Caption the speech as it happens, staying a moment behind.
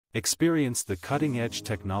Experience the cutting-edge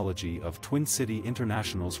technology of TwinCity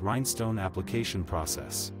International's rhinestone application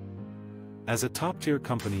process. As a top-tier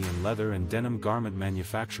company in leather and denim garment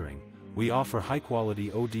manufacturing, we offer high-quality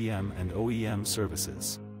ODM and OEM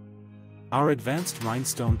services. Our advanced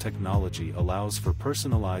rhinestone technology allows for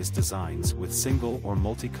personalized designs with single or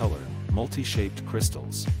multicolor, multi-shaped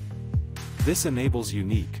crystals. This enables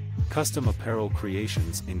unique, custom apparel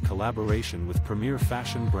creations in collaboration with premier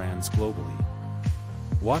fashion brands globally.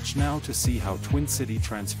 Watch now to see how TwinCity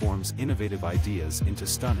transforms innovative ideas into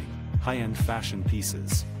stunning, high-end fashion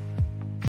pieces.